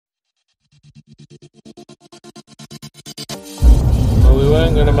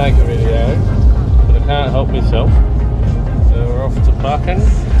wasn't going to make a video, but I can't help myself. So we're off to Buchan,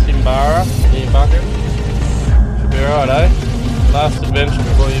 Timbarra, near Buchan. Should be right, eh? Last adventure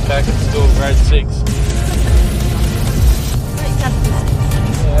before you're back at school, grade 6.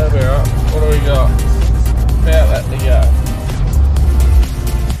 Yeah, that'll be right. What do we got? About that to go.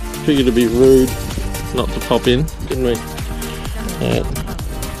 Figured it'd be rude not to pop in, didn't we? Yeah.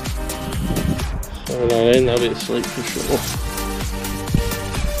 So then they'll be asleep for sure.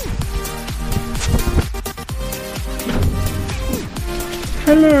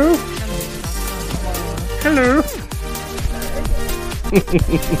 Hello. Hello.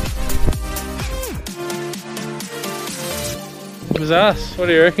 It was us. What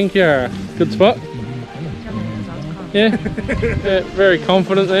do you reckon, Kiara? Good spot? Yeah? Yeah, very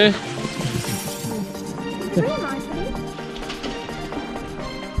confident there.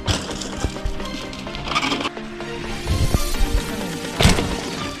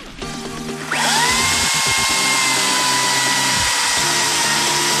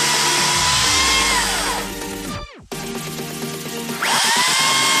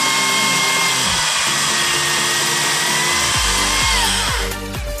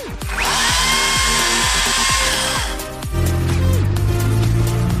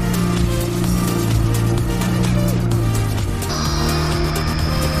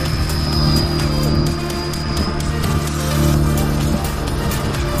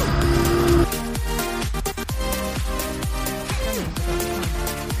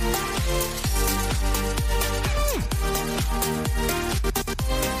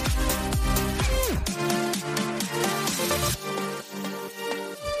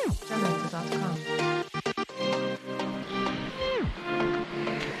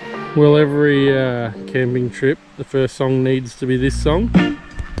 Well, every camping trip, the first song needs to be this song.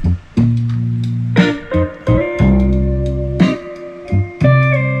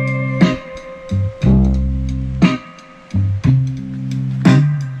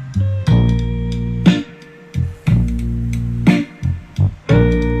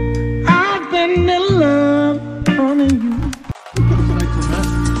 I've been in love, honey.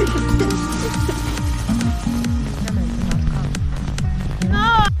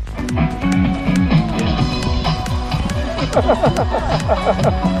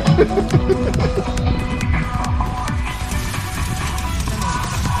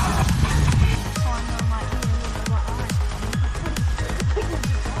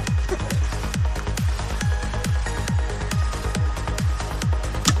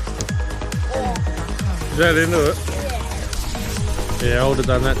 Is that into it? Yeah, I would have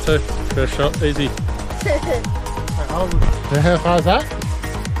done that too. First shot, easy. How far is that?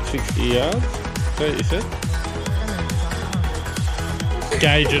 60 yards. Is that what you said?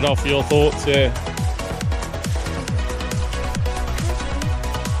 Gauge it off your thoughts, yeah.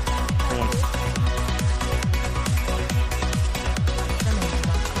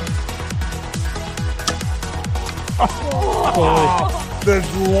 Oh, the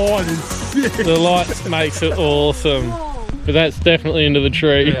light is sick. The light makes it awesome. But that's definitely into the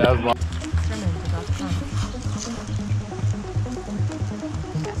tree. Yeah,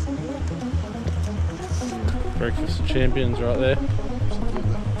 Breakfast of champions right there.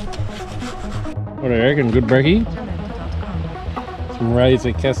 What do you reckon? Good brekkie? Some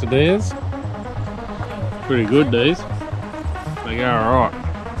razor quesadillas. Pretty good, these. They go alright.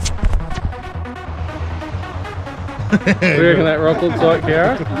 What do you reckon that rock looks like,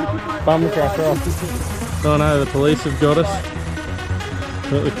 Kiara? Bum crack rock. Oh no, the police have got us.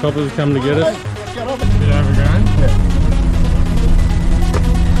 Got the coppers come to get us. Bit overgrown? Yeah.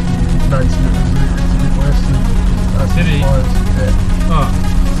 No, it's a bit worse than City? Yeah. Oh,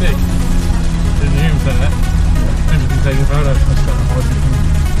 sick. Didn't hear him say that. Yeah. Maybe he's taking photos. That's kind of hard to do.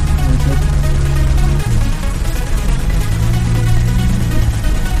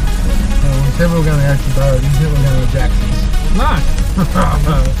 We said we were going to Ocean Road, we said we were going to Jackson's. No!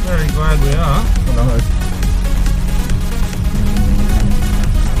 No, very glad we are. I know.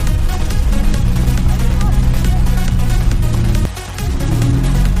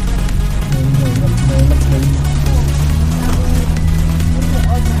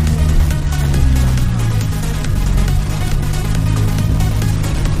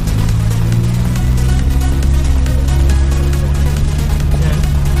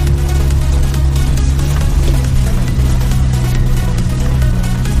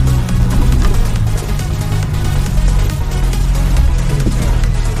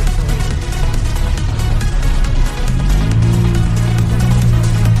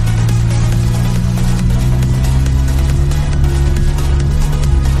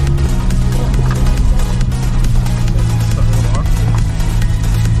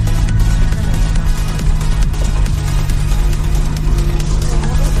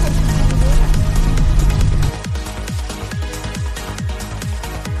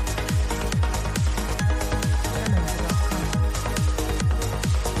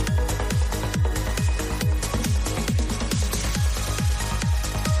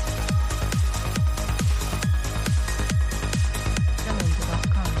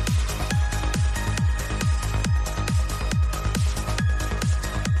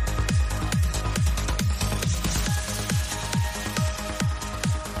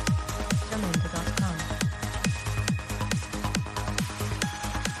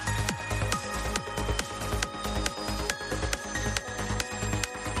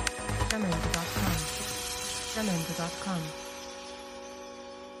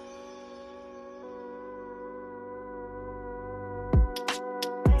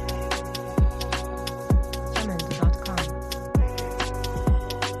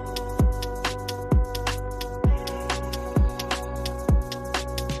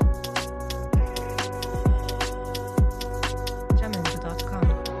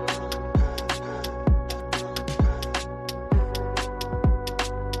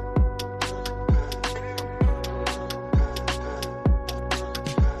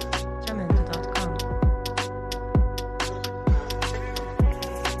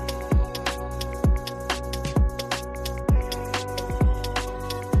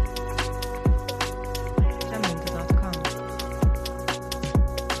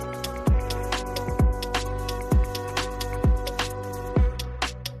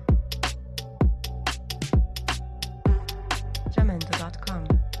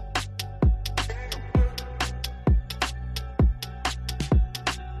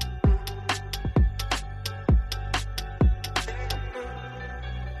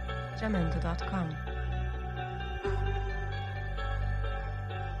 Jamendo.com.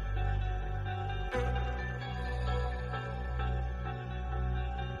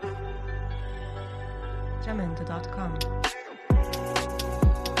 Jamendo.com.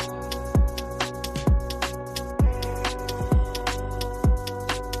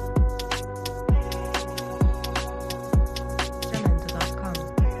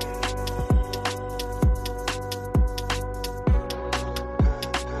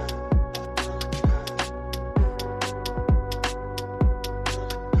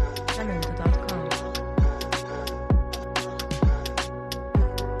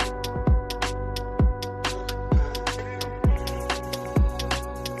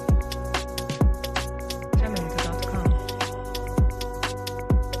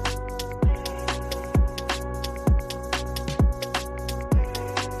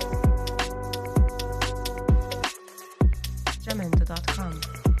 Jamendo.com.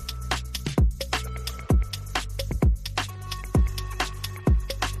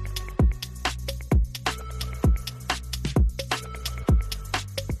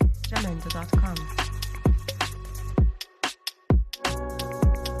 Jamendo.com.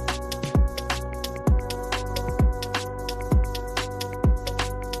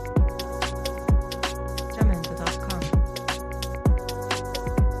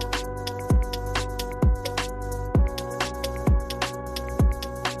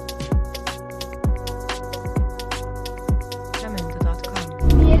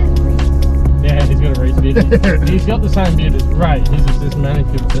 Jamendo.com. Yeah, he's got a race beard. He's got the same beard as Ray. His is just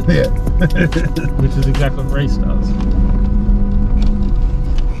manicured, Yeah. which is exactly what Reese does.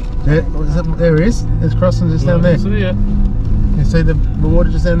 Yeah, what is that? There he is. There's crossing just down there. See ya. You see the water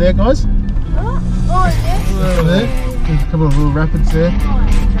just down there, guys? Oh, yes. Over there. There's a couple of little rapids there.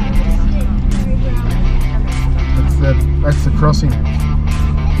 That's the crossing.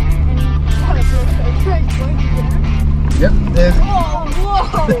 Yep, there's. Oh,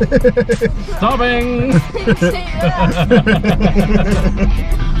 whoa! Stopping! See that?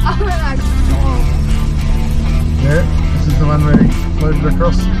 I went like, oh. Yeah, this is the one where he floated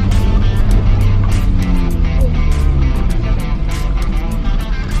across.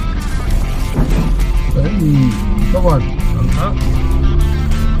 Hey, got one.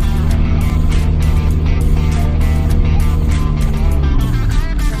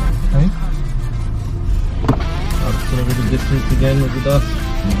 Hey? I'll just put a bit of distance again with the dust.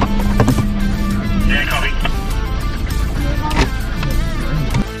 Yeah, copy.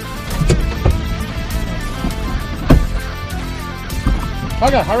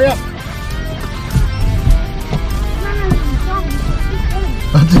 Okay, hurry up!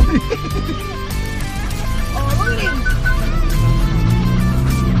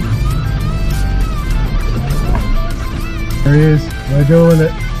 There he is. We're doing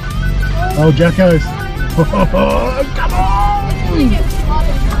it. Oh, Jacko's. Oh, come on!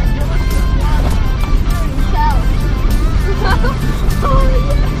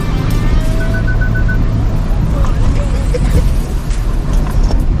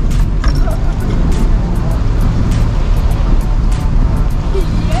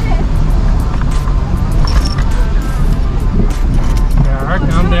 Yeah,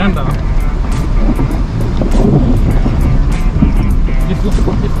 calm down, though.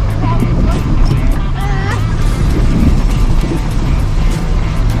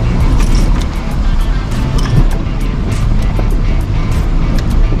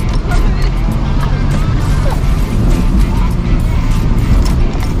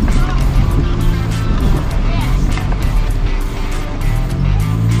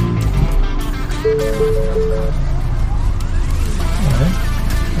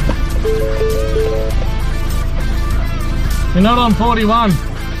 You're not on 41.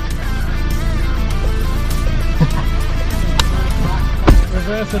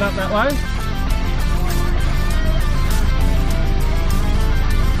 Reverse it up that way.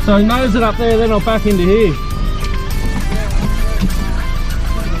 So nose it up there, then I'll back into here.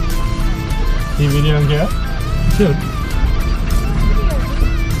 You videoing here? Should.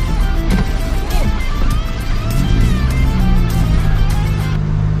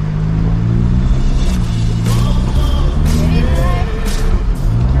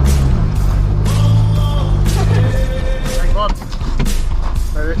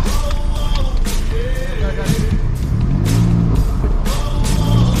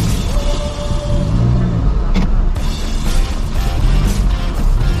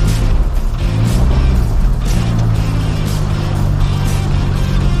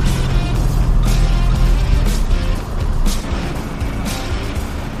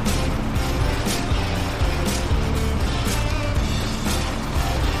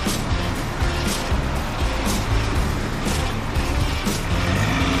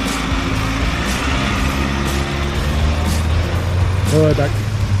 Alright, back.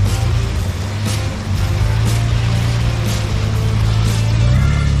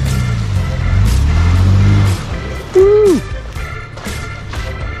 Woo!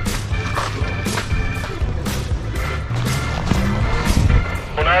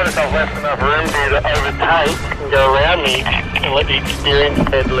 Well, notice I've left enough room for you to overtake and go around me and let the experience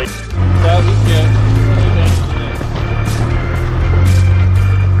pedally. Does it get?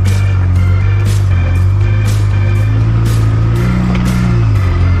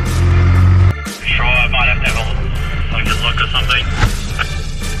 Sure, I might have to have a look or something.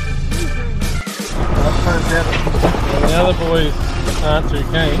 When the other boys aren't too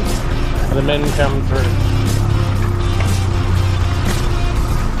keen, the men come through.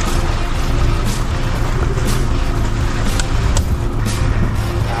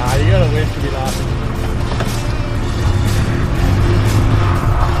 You gotta wish to be laughing.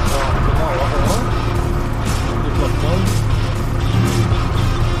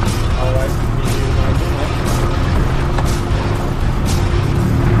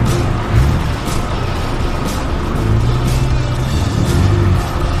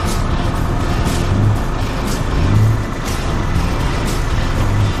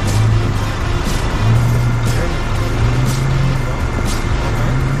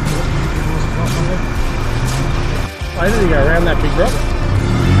 Why did he go around that big rock?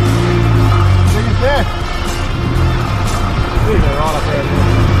 Where's that? He's going right up there.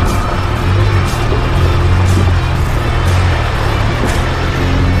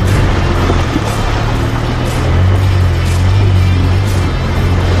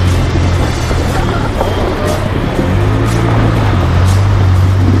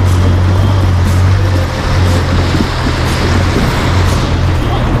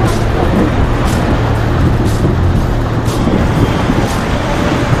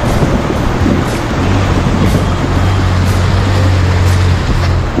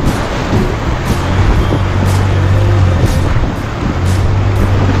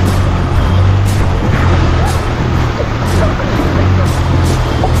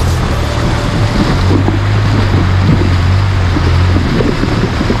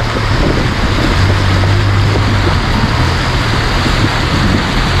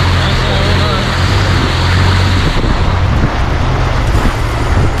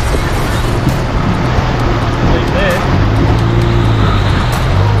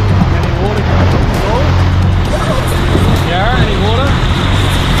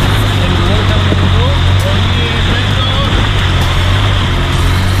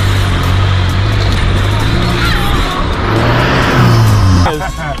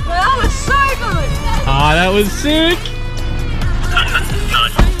 That was sick!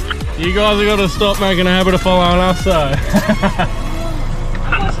 You guys have got to stop making a habit of following us though.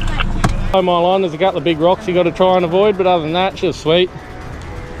 On my line there's a couple of big rocks you got to try and avoid, but other than that, she was sweet.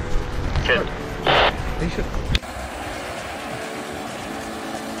 Good.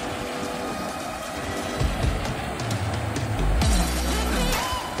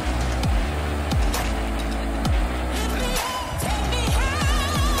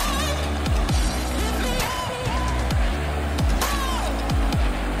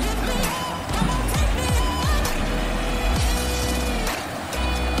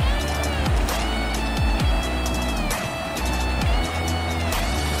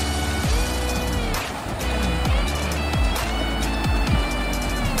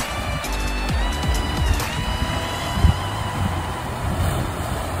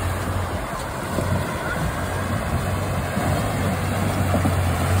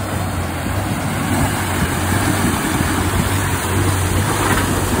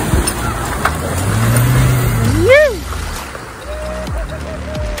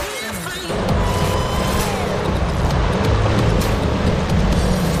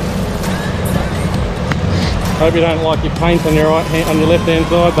 Hope you don't like your paint on your right hand, on your left hand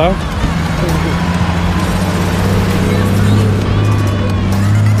side though.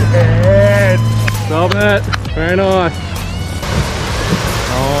 Yes. Stop it. Very nice.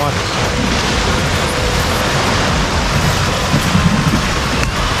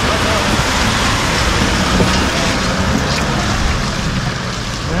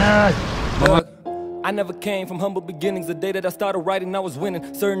 Nice. Look, I never came from humble beginnings. The day that I started writing, I was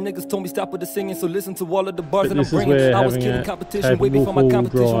winning. Certain niggas told me stop with the singing, so listen to all of the bars that I'm bringing. I was killing competition, way before my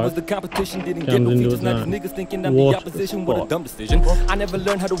competition was the competition. Didn't get no features, now these niggas thinking I'm the opposition. What a dumb decision. I never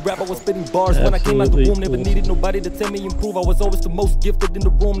learned how to rap, I was spitting bars. When I came out the womb, never needed nobody to tell me improve. I was always the most gifted in the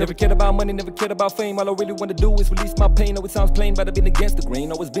room. Never cared about money, never cared about fame. All I really want to do is release my pain. Know it sounds plain, but I've been against the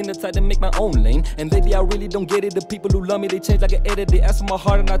grain. Always been the type to make my own lane. And lately I really don't get it. The people who love me, they change like an edit. They ask for my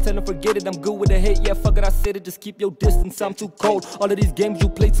heart and I tell them forget it. I'm good with the hate, yeah, fuck it, I said it, just keep your distance, I'm too cold. All of these games you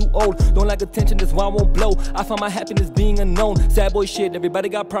play too old. Don't like attention, that's why I won't blow. I find my happiness being unknown. Sad boy shit, everybody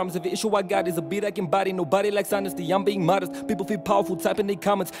got problems. If the issue I got is a beat I can body, nobody likes honesty, I'm being modest. People feel powerful, type in their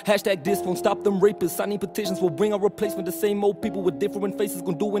comments. Hashtag this won't stop them rapists. Signing petitions will bring a replacement. The same old people with different faces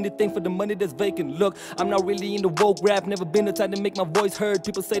gon' do anything for the money that's vacant. Look, I'm not really into woke rap, never been the type to make my voice heard.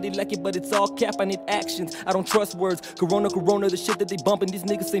 People say they like it, but it's all cap, I need actions. I don't trust words. Corona, the shit that they bumping. These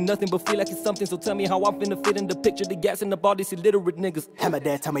niggas say nothing but feel like it's something. So tell me how I'm finna fit in the picture. They gassing up all these illiterate niggas. And my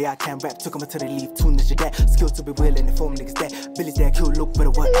dad tell me I can't rap, took him until they leave. Two ninja that, skills to be willing, inform niggas that Billy's dad kill, look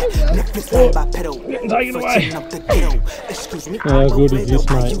better what Netflix line by pedo. Up the ghetto. Excuse me, how good is this,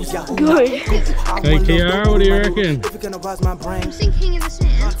 mate? Good. Hey Kiara, what do you reckon? If you're gonna rise my brain, I'm sinking in the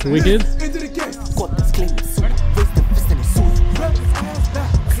sand. Wicked? got this clean suit, raise the fist in his suit.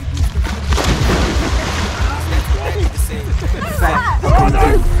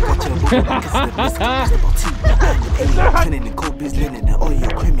 Turning the cold biz linen and all your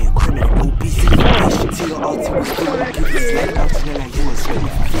criminal obese. To your ultimate story, give us like out to like you and sweating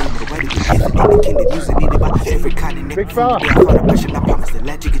for feeling the way to get it. The kid that using it about every kind of nigga. fella. Yeah, I found a question, I promise the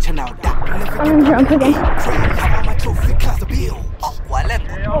legend get you now. I'm drunk again. My trophy class the bill.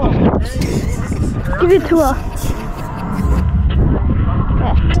 Give it to her.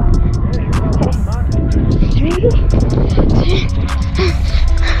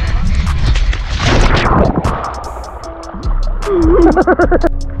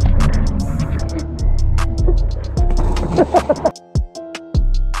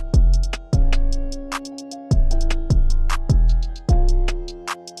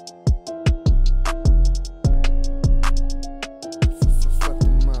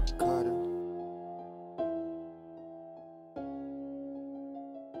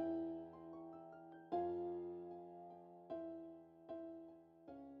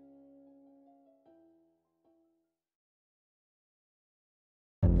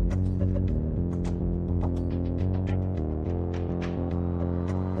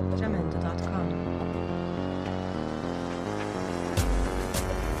 Jamendo.com.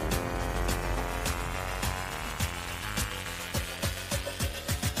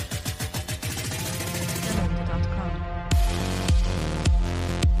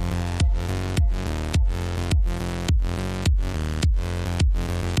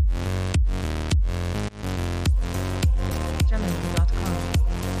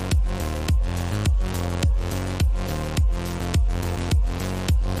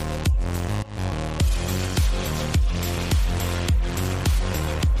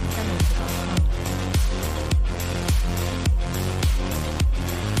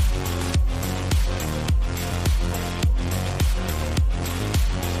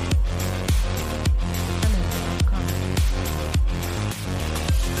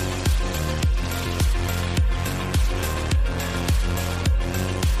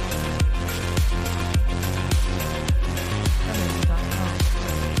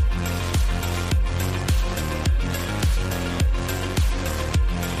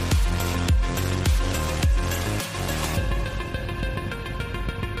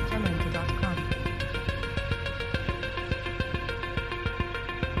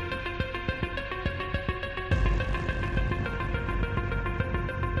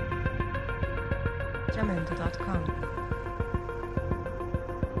 Jamendo.com.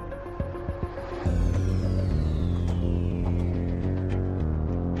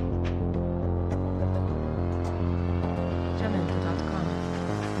 Jamendo.com.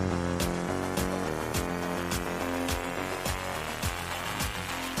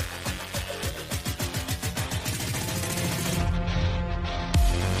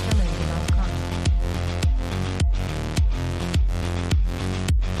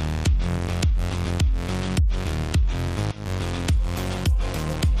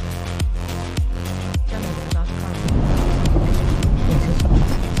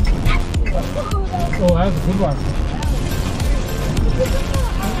 Oh, that's a good one.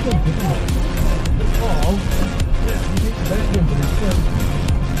 Oh, that's good, but it's good.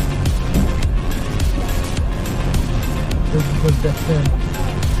 This is good depth in.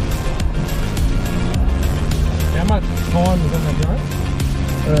 How much time is on that drive?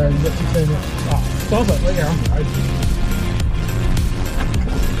 You got 16 minutes. Oh, stop it. There you go.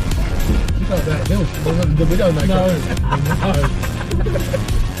 She's not that hill. We don't make no.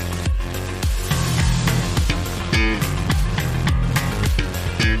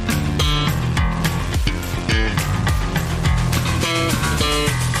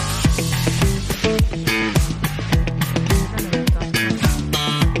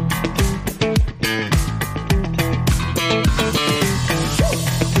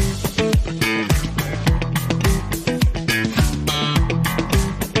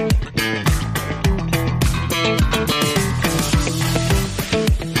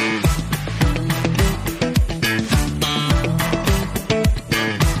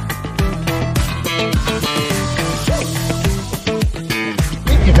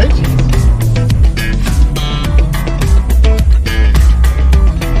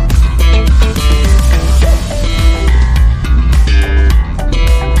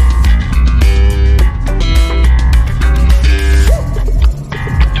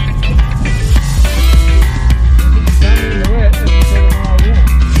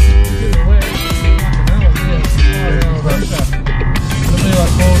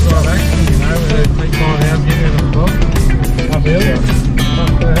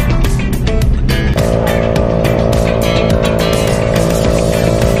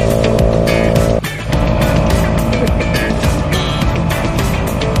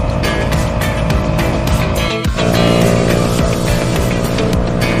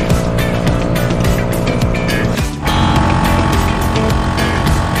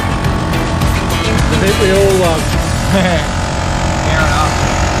 Fair enough.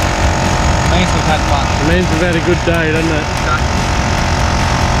 Means we've had fun. It means we've had a good day, doesn't it?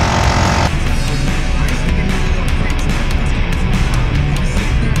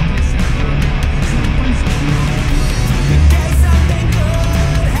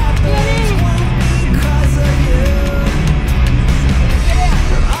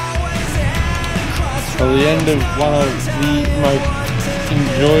 Well, the end of one of the most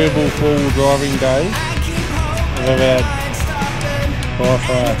enjoyable fall driving days I've ever had by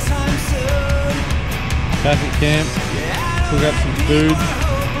far. Back at camp, took up some food.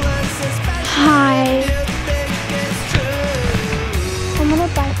 Hi. I'm on a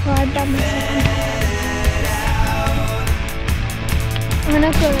bike ride by myself. I'm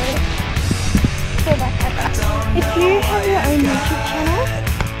gonna go back at that. If you have your own YouTube channel,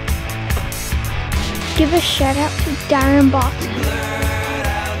 give a shout out to Timbarra and Buchan.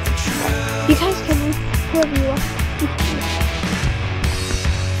 You guys can, whoever you are.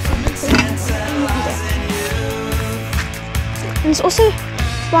 And it's also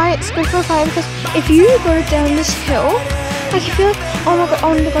why it's good for a fire, because if you go down this hill, like if you're like, oh my god, I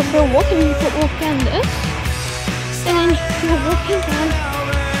want to go for a walk, and you could walk down this, and then you're walking down,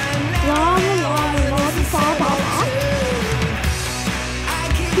 blah blah blah blah blah blah blah.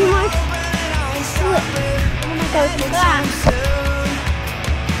 You might slip. Oh my god, look at that.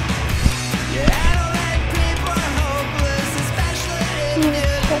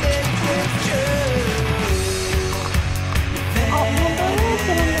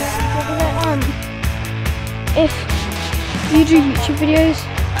 If you do YouTube videos,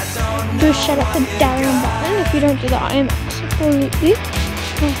 do a shout out to Timbarra and Buchan. If you don't do that, I am absolutely beat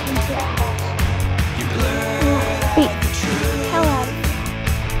hell out of you.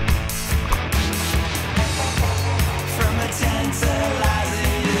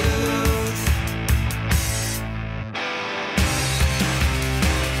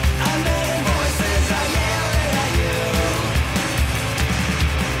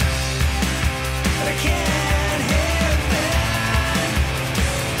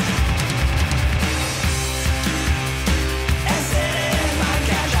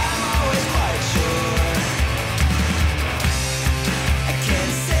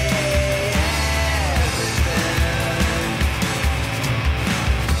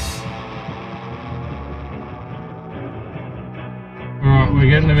 Alright, we're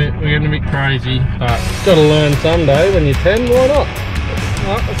getting a bit crazy, but gotta learn someday. When you're 10, why not?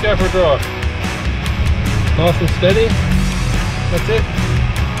 Alright, let's go for a drive. Nice and steady. That's it.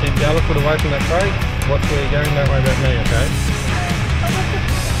 Keep the other foot away from that brake. Watch where you're going, don't worry about me, okay?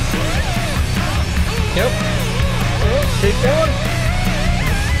 Yep. Alright, keep going.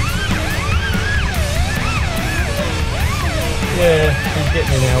 Yeah, he's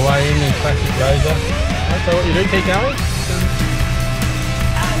getting in our way in his classic Razor. That's what you do, keep going.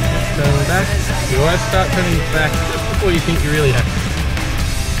 So back, you always start turning back just before you think you really have to.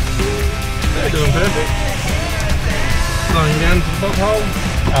 They're doing perfect. Slowing down to the bottom hole,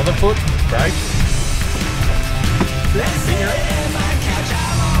 other foot, brake.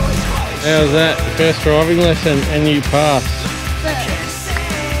 How's that? Your first driving lesson and you passed.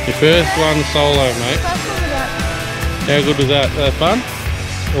 Your first one solo, mate. How good was that? Was that fun?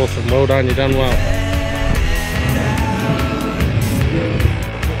 Awesome, well done, you done well.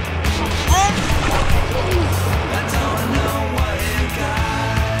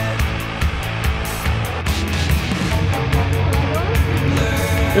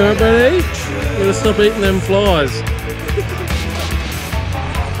 You alright, buddy? You gotta stop eating them flies.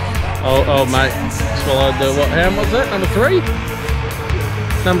 Oh mate, swallowed the what ham was that? Number 3?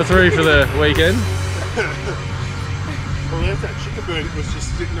 Number 3 for the weekend. Well, there's that chicken burger that was just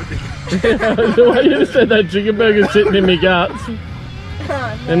sitting at me. The way you said that chicken burger's sitting in my guts.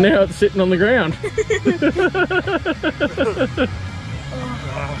 And now it's sitting on the ground.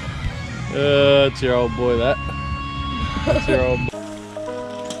 It's your old boy, that. That's your old boy.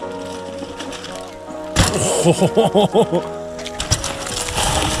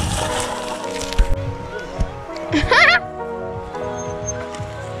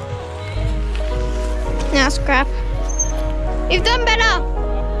 Now scrap. You've done better.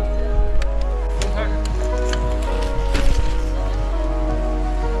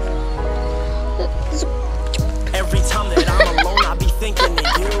 Every time that I'm alone, I be thinking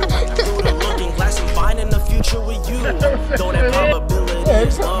of you. Through the looking glass and finding the future with you. Though that probability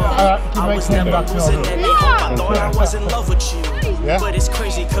is I was never losing any hope. I thought I was in love with you. But it's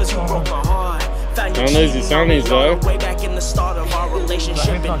crazy cause you broke my heart. Don't lose your sunnies though. Way back in the start of our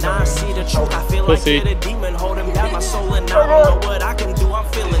relationship, and now I see the truth. I feel like you're the demon holding down my soul, and I don't know what I can do. I'm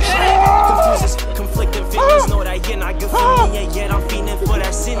feeling shit. Confuses, conflicting feelings. Know that you're not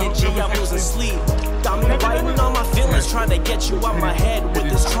trying to get you out my head with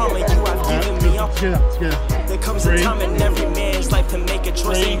this trauma you have given me. There comes a time in every man's life to make a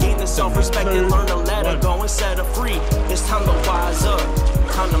choice and gain the self-respect and learn to let her go and set her free. It's time to wise up,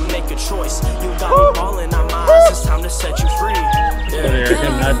 time to make a choice. You got me balling on my eyes, it's time to set you free. What do you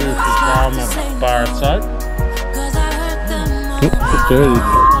reckon they do for bar and soap? It's dirty.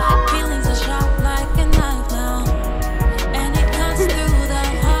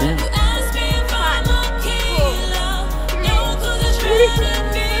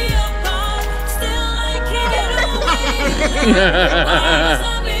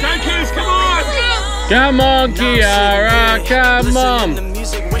 Come on, Kiara, come on.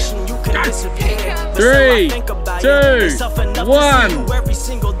 3, 2, 1.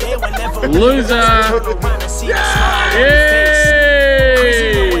 Loser. Yay!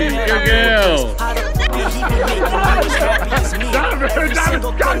 Good girl.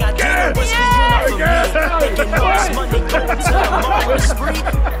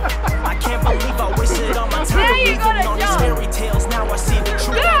 I can't believe I wasted all my time believing all these fairy tales. Now I see the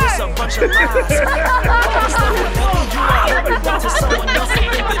truth that it's a bunch of lies. Always loving that you are open up to someone else to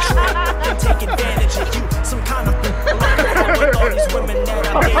think the truth and take advantage of you. Some kind of with all these women that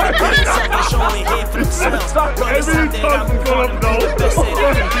I'm dating, being selfish, only here for themselves. But it's time that I'm gonna be the best that I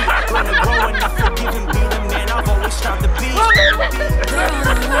can be. Gonna grow and not forgive and be the man I've always tried to be.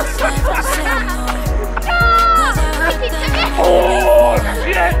 Oh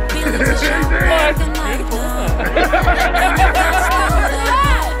shit!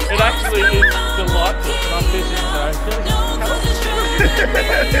 It actually is delightful. I'm busy,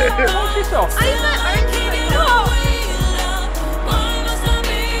 Wash yourself.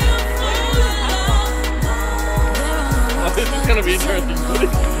 This is going to be interesting footage.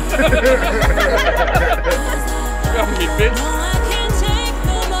 Got me, bitch.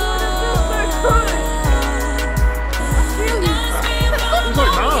 It looks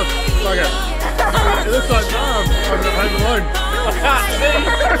like Marv. It looks like Marv over at Home Alone. I can't see.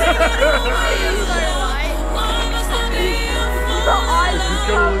 He's got all his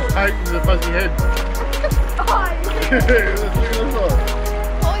tape with a fuzzy head. That's what it looks like.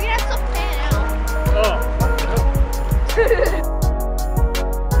 Oh, you have to pan out. Oh.